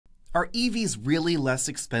Are EVs really less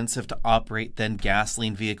expensive to operate than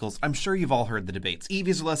gasoline vehicles? I'm sure you've all heard the debates.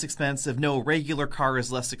 EVs are less expensive. No, regular car is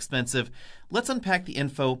less expensive. Let's unpack the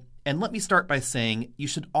info. And let me start by saying you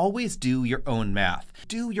should always do your own math.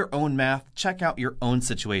 Do your own math. Check out your own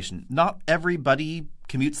situation. Not everybody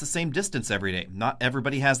commutes the same distance every day. Not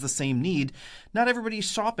everybody has the same need. Not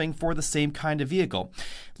everybody's shopping for the same kind of vehicle.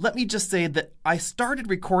 Let me just say that I started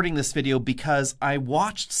recording this video because I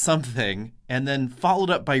watched something and then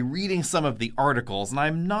followed up by reading some of the articles, and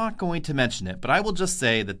I'm not going to mention it, but I will just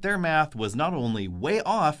say that their math was not only way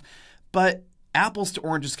off, but apples to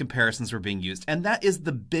oranges comparisons were being used. And that is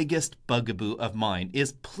the biggest bugaboo of mine,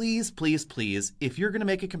 is please, please, please, if you're going to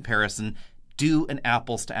make a comparison, do an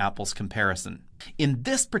apples to apples comparison. In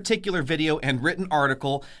this particular video and written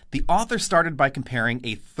article, the author started by comparing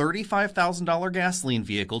a $35,000 gasoline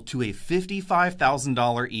vehicle to a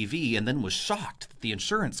 $55,000 EV and then was shocked that the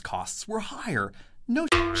insurance costs were higher. No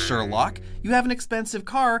Sherlock, you have an expensive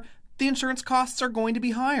car, the insurance costs are going to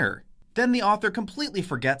be higher. Then the author completely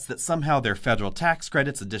forgets that somehow there are federal tax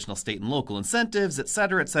credits, additional state and local incentives,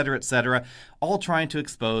 etc., etc., etc., all trying to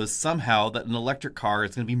expose somehow that an electric car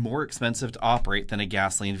is going to be more expensive to operate than a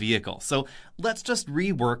gasoline vehicle. So let's just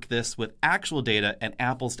rework this with actual data and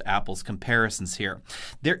apples to apples comparisons here.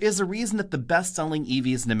 There is a reason that the best-selling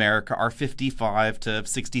EVs in America are $55,000 to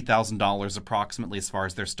 $60,000 approximately as far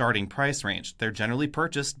as their starting price range. They're generally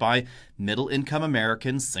purchased by middle-income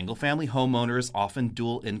Americans, single-family homeowners, often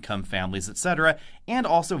dual-income families, etc., and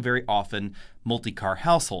also very often multi-car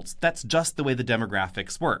households. That's just the way the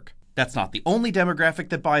demographics work. That's not the only demographic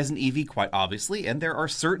that buys an EV, quite obviously, and there are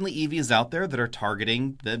certainly EVs out there that are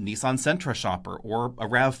targeting the Nissan Sentra shopper or a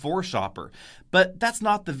RAV4 shopper, but that's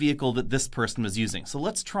not the vehicle that this person was using. So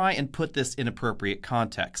let's try and put this in appropriate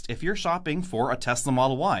context. If you're shopping for a Tesla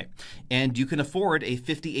Model Y and you can afford a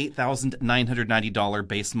 $58,990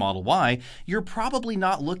 base Model Y, you're probably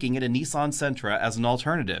not looking at a Nissan Sentra as an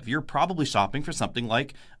alternative. You're probably shopping for something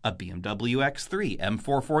like a BMW X3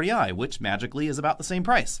 M440i, which magically is about the same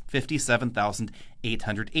price,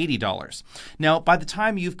 $57,880. Now, by the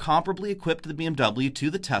time you've comparably equipped the BMW to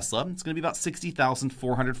the Tesla, it's going to be about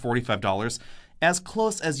 $60,445, as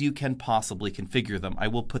close as you can possibly configure them. I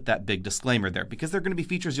will put that big disclaimer there because there are going to be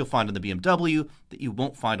features you'll find on the BMW that you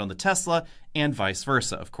won't find on the Tesla, and vice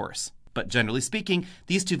versa, of course. But generally speaking,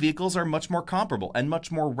 these two vehicles are much more comparable and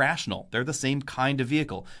much more rational. They're the same kind of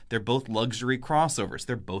vehicle. They're both luxury crossovers.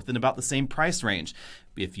 They're both in about the same price range.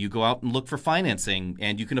 If you go out and look for financing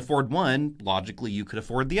and you can afford one, logically you could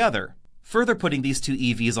afford the other. Further putting these two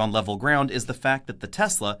EVs on level ground is the fact that the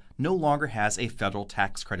Tesla no longer has a federal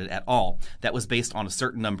tax credit at all. That was based on a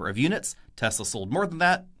certain number of units. Tesla sold more than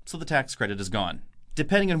that, so the tax credit is gone.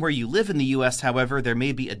 Depending on where you live in the U.S., however, there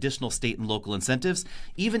may be additional state and local incentives.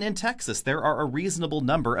 Even in Texas, there are a reasonable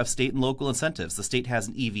number of state and local incentives. The state has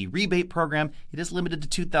an EV rebate program. It is limited to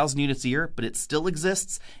 2,000 units a year, but it still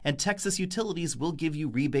exists, and Texas utilities will give you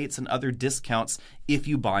rebates and other discounts if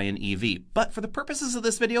you buy an EV. But for the purposes of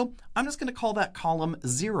this video, I'm just going to call that column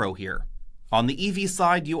 0 here. On the EV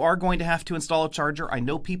side, you are going to have to install a charger. I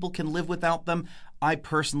know people can live without them. I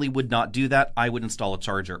personally would not do that. I would install a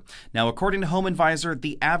charger. Now, according to Home Advisor,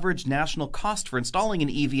 the average national cost for installing an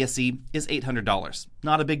EVSE is $800.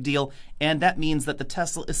 Not a big deal, and that means that the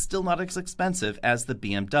Tesla is still not as expensive as the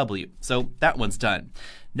BMW. So that one's done.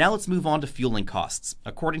 Now let's move on to fueling costs.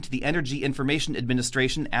 According to the Energy Information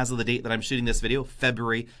Administration, as of the date that I'm shooting this video,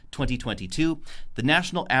 February 2022, the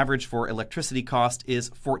national average for electricity cost is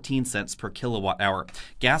 14 cents per kilowatt hour.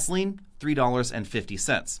 Gasoline,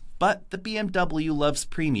 $3.50. But the BMW loves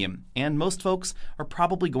premium, and most folks are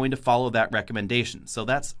probably going to follow that recommendation, so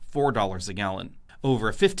that's $4 a gallon. Over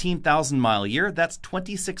a 15,000-mile year, that's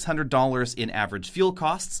 $2,600 in average fuel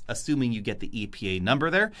costs, assuming you get the EPA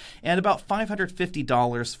number there, and about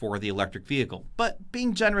 $550 for the electric vehicle. But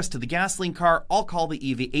being generous to the gasoline car, I'll call the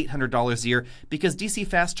EV $800 a year because DC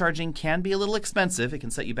fast charging can be a little expensive. It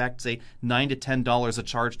can set you back, say, $9 to $10 a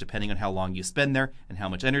charge, depending on how long you spend there and how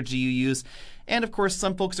much energy you use. And of course,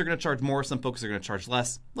 some folks are going to charge more, some folks are going to charge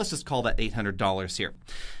less. Let's just call that $800 here.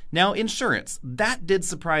 Now, insurance. That did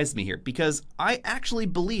surprise me here because I actually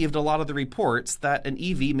believed a lot of the reports that an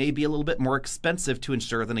EV may be a little bit more expensive to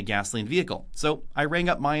insure than a gasoline vehicle. So I rang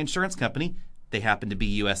up my insurance company. They happen to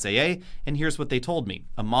be USAA, and here's what they told me.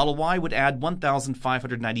 A Model Y would add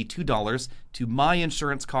 $1,592 to my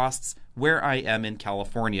insurance costs where I am in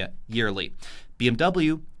California yearly.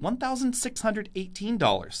 BMW,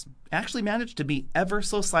 $1,618. Actually managed to be ever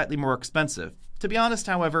so slightly more expensive. To be honest,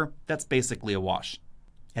 however, that's basically a wash.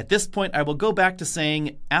 At this point, I will go back to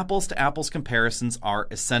saying apples to apples comparisons are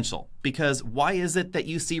essential. Because why is it that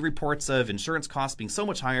you see reports of insurance costs being so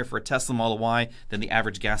much higher for a Tesla Model Y than the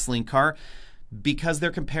average gasoline car? Because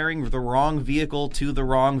they're comparing the wrong vehicle to the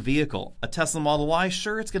wrong vehicle. A Tesla Model Y,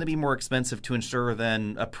 sure, it's going to be more expensive to insure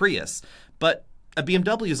than a Prius, but a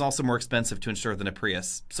BMW is also more expensive to insure than a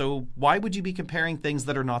Prius. So why would you be comparing things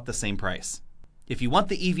that are not the same price? If you want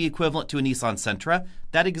the EV equivalent to a Nissan Sentra,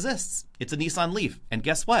 that exists. It's a Nissan Leaf. And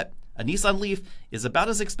guess what? A Nissan Leaf is about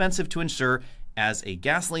as expensive to insure as a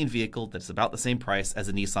gasoline vehicle that's about the same price as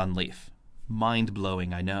a Nissan Leaf.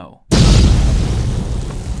 Mind-blowing, I know.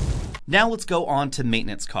 Now let's go on to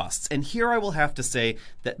maintenance costs. And here I will have to say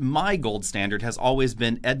that my gold standard has always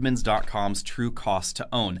been Edmunds.com's true cost to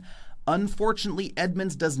own. Unfortunately,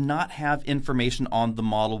 Edmunds does not have information on the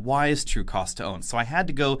Model Y's true cost to own, so I had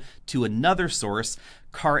to go to another source,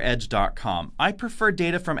 CarEdge.com. I prefer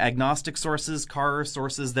data from agnostic sources, car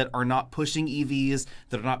sources that are not pushing EVs,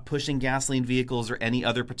 that are not pushing gasoline vehicles or any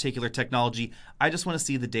other particular technology. I just want to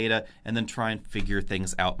see the data and then try and figure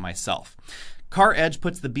things out myself. CarEdge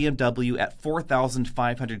puts the BMW at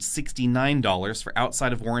 $4,569 for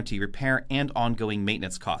outside of warranty repair and ongoing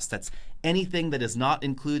maintenance costs. That's anything that is not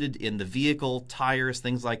included in the vehicle, tires,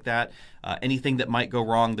 things like that, anything that might go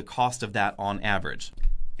wrong, the cost of that on average.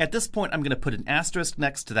 At this point, I'm going to put an asterisk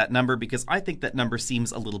next to that number because I think that number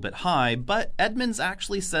seems a little bit high, but Edmunds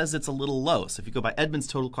actually says it's a little low. So if you go by Edmunds'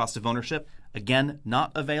 total cost of ownership, again,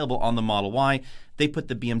 not available on the Model Y, they put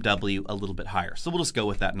the BMW a little bit higher. So we'll just go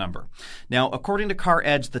with that number. Now, according to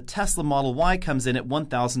CarEdge, the Tesla Model Y comes in at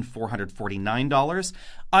 $1,449.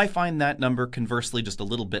 I find that number conversely just a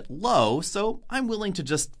little bit low, so I'm willing to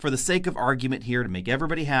just, for the sake of argument here to make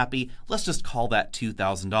everybody happy, let's just call that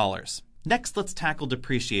 $2,000. Next, let's tackle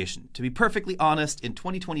depreciation. To be perfectly honest, in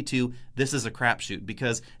 2022, this is a crapshoot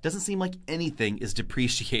because it doesn't seem like anything is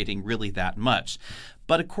depreciating really that much.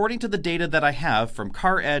 But according to the data that I have from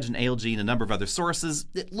CarEdge and ALG and a number of other sources,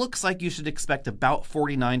 it looks like you should expect about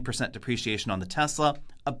 49% depreciation on the Tesla,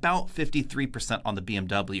 about 53% on the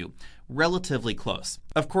BMW. Relatively close.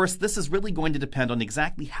 Of course, this is really going to depend on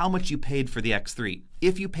exactly how much you paid for the X3.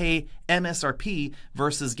 If you pay MSRP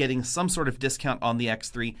versus getting some sort of discount on the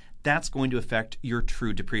X3, that's going to affect your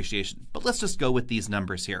true depreciation. But let's just go with these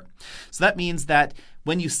numbers here. So that means that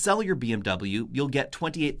when you sell your BMW, you'll get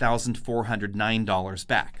 $28,409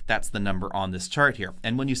 back. That's the number on this chart here.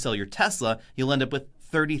 And when you sell your Tesla, you'll end up with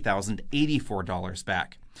 $30,084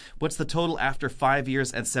 back. What's the total after 5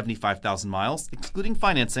 years and 75,000 miles, excluding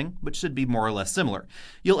financing, which should be more or less similar?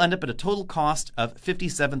 You'll end up at a total cost of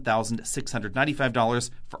 $57,695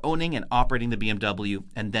 for owning and operating the BMW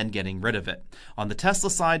and then getting rid of it. On the Tesla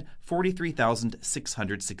side,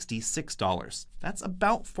 $43,666. That's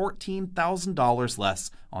about $14,000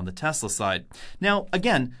 less on the Tesla side. Now,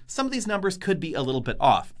 again, some of these numbers could be a little bit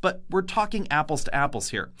off, but we're talking apples to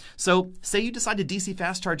apples here. So say you decide to DC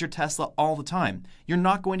fast charge your Tesla all the time. You're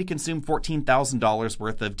not going to consume $14,000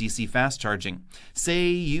 worth of DC fast charging. Say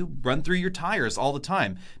you run through your tires all the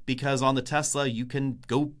time because on the Tesla you can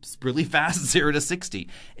go really fast 0 to 60,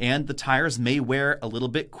 and the tires may wear a little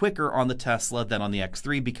bit quicker on the Tesla than on the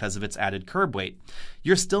X3 because of its added curb weight.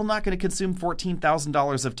 You're still not going to consume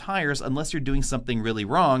 $14,000 of tires unless you're doing something really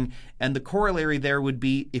wrong, and the corollary there would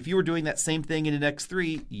be if you were doing that same thing in an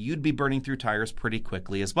X3, you'd be burning through tires pretty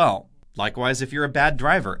quickly as well. Likewise, if you're a bad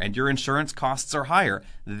driver and your insurance costs are higher,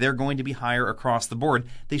 they're going to be higher across the board.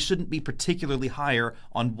 They shouldn't be particularly higher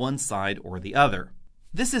on one side or the other.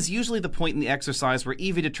 This is usually the point in the exercise where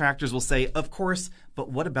EV detractors will say, of course,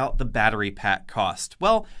 but what about the battery pack cost?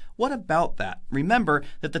 Well, what about that? Remember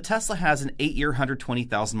that the Tesla has an 8-year,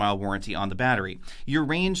 120,000-mile warranty on the battery. Your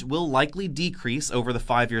range will likely decrease over the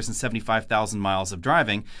 5 years and 75,000 miles of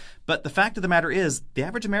driving, but the fact of the matter is, the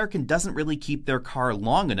average American doesn't really keep their car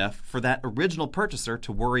long enough for that original purchaser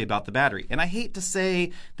to worry about the battery. And I hate to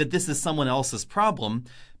say that this is someone else's problem,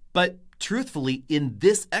 but truthfully, in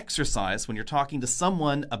this exercise, when you're talking to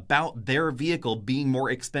someone about their vehicle being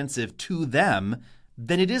more expensive to them,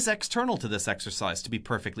 then it is external to this exercise, to be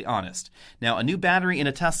perfectly honest. Now, a new battery in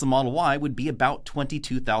a Tesla Model Y would be about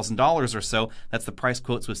 $22,000 or so. That's the price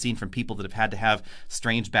quotes we've seen from people that have had to have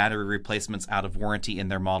strange battery replacements out of warranty in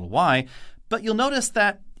their Model Y. But you'll notice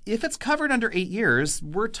that if it's covered under 8 years,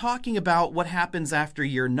 we're talking about what happens after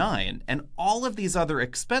year 9, and all of these other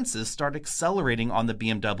expenses start accelerating on the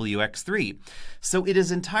BMW X3. So it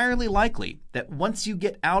is entirely likely that once you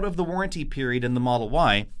get out of the warranty period in the Model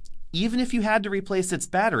Y, even if you had to replace its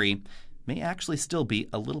battery, it may actually still be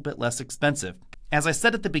a little bit less expensive. As I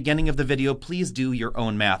said at the beginning of the video, please do your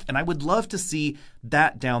own math, and I would love to see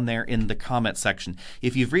that down there in the comment section.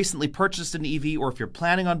 If you've recently purchased an EV or if you're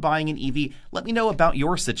planning on buying an EV, let me know about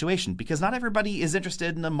your situation, because not everybody is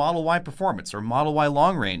interested in a Model Y Performance or Model Y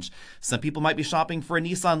Long Range. Some people might be shopping for a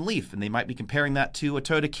Nissan Leaf, and they might be comparing that to a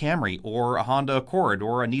Toyota Camry or a Honda Accord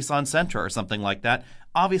or a Nissan Sentra or something like that.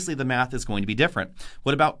 Obviously, the math is going to be different.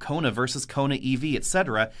 What about Kona versus Kona EV,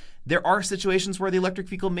 etc.? There are situations where the electric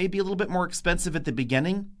vehicle may be a little bit more expensive at the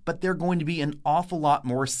beginning, but they're going to be an awful lot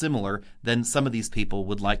more similar than some of these people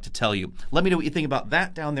would like to tell you. Let me know what you think about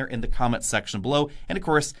that down there in the comments section below. And of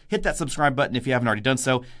course, hit that subscribe button if you haven't already done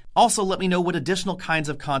so. Also, let me know what additional kinds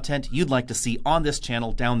of content you'd like to see on this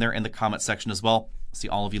channel down there in the comment section as well. See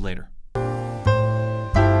all of you later.